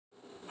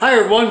Hi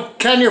everyone,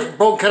 Ken here from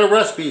Broken Kettle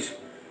Recipes.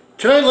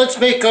 Tonight let's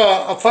make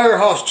a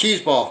Firehouse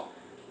cheese ball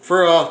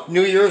for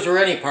New Year's or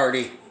any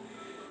party.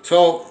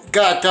 So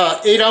got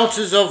 8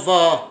 ounces of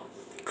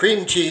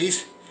cream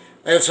cheese.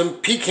 I have some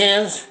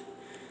pecans,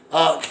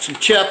 some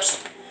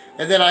chips,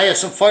 and then I have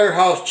some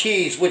Firehouse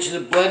cheese, which is a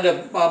blend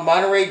of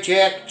Monterey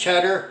Jack,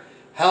 cheddar,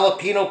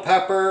 jalapeno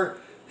pepper,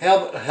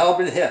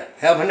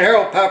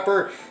 habanero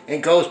pepper,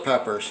 and ghost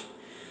peppers.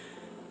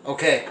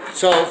 Okay,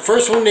 so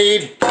first we'll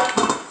need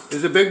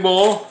is a big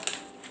bowl.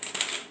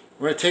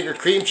 We're going to take our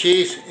cream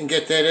cheese and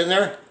get that in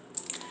there.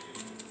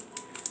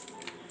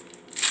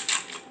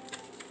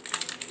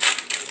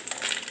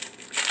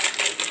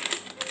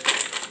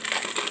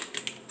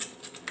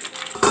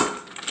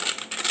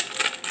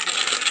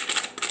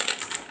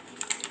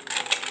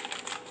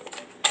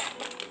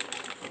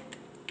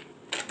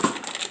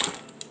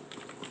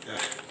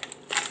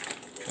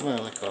 Come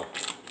on, let go.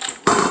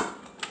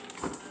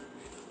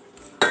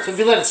 So if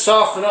you let it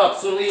soften up,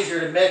 it's a little easier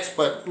to mix,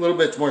 but a little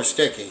bit more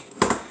sticky.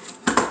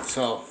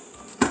 So,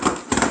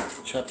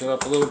 chop it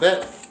up a little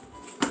bit.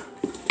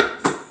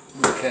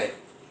 Okay.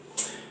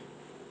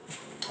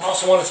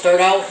 Also want to start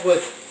out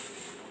with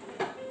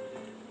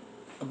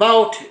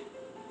about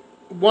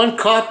 1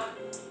 cup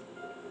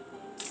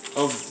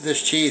of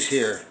this cheese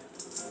here.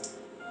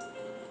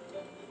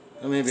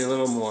 Or maybe a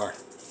little more.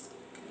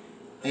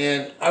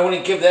 And I want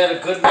to give that a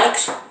good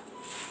mix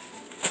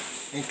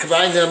and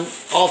combine them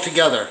all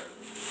together.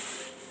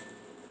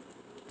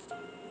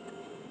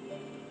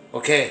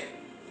 Okay,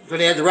 I'm going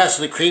to add the rest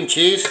of the cream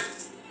cheese.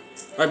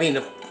 I mean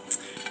the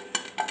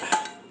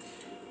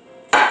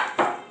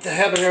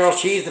habanero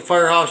cheese, the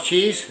Firehouse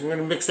cheese. I'm going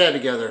to mix that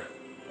together.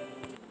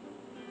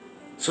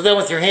 So then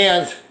with your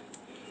hands,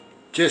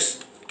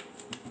 just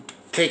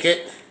take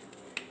it,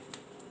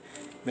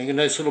 make a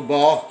nice little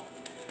ball.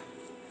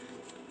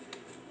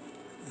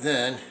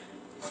 Then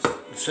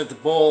set the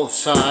bowl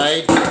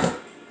aside.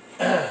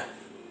 We're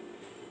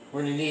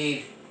going to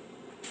need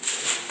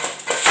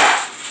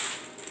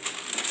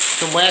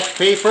some wax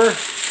paper,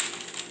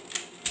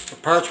 or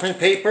parchment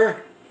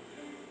paper,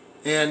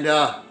 and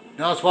now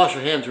let's wash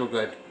our hands real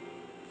good.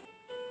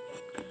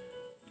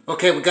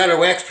 Okay, we got our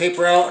wax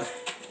paper out,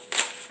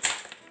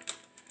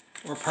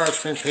 or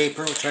parchment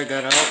paper, which I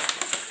got out.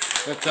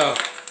 That's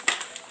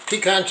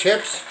pecan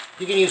chips.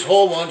 You can use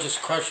whole ones,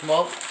 just crush them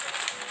up.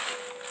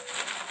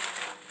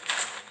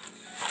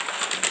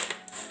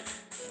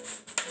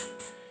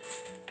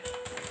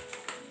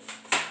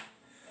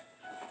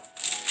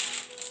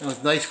 And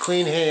with nice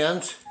clean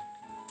hands.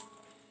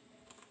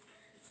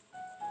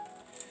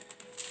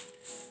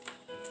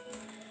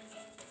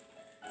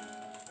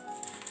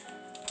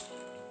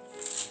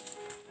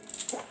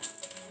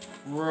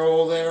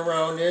 Roll that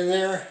around in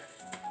there.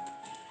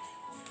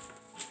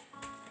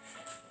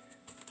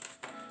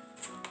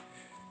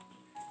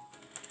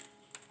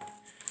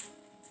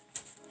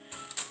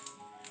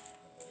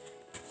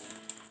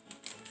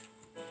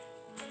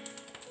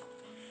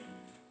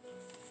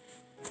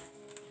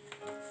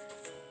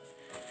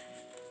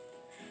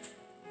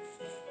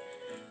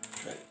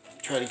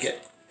 Try to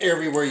get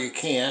everywhere you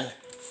can.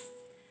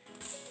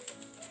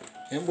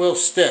 It will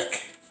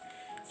stick.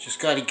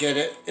 Just got to get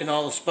it in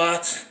all the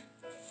spots.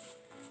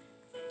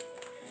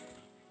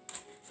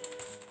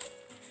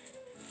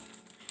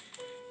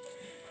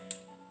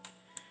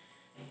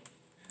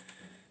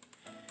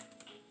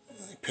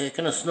 Like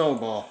picking a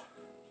snowball.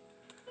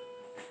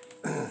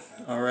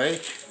 All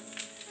right.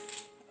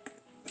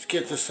 Let's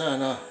get this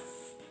on a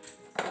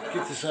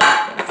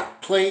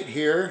plate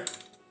here.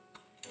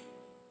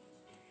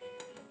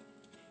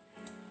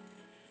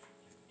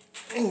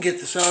 And get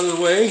this out of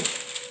the way.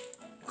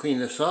 Clean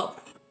this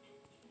up.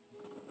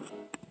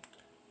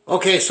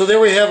 Okay, so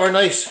there we have our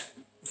nice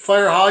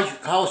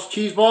Firehouse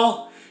cheese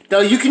ball.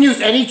 Now you can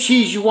use any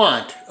cheese you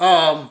want.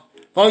 As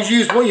long as you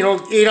use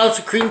 8 ounces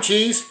of cream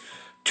cheese,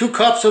 2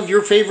 cups of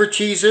your favorite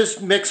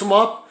cheeses, mix them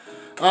up.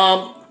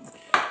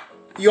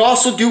 You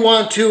also do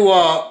want to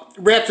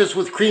wrap this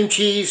with cream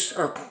cheese,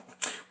 or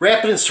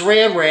wrap it in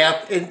saran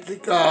wrap, and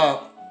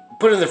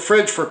put it in the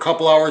fridge for a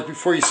couple hours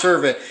before you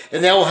serve it,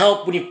 and that will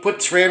help. When you put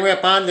saran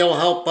wrap on, that will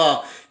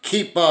help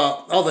keep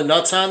all the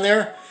nuts on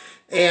there,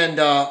 and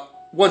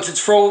once it's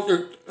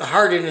frozen or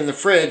hardened in the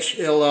fridge,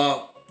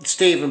 it'll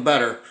stay even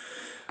better.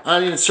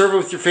 You can serve it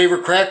with your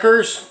favorite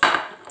crackers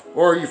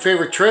or your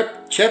favorite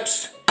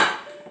chips,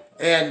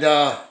 and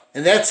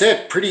that's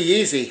it. Pretty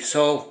easy.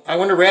 So I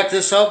want to wrap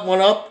this one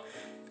up.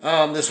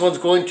 This one's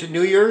going to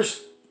New Year's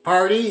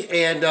party,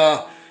 and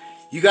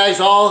you guys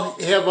all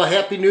have a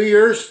happy New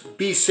Year's.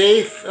 Be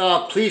safe.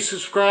 Please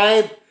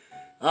subscribe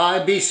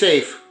and be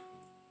safe.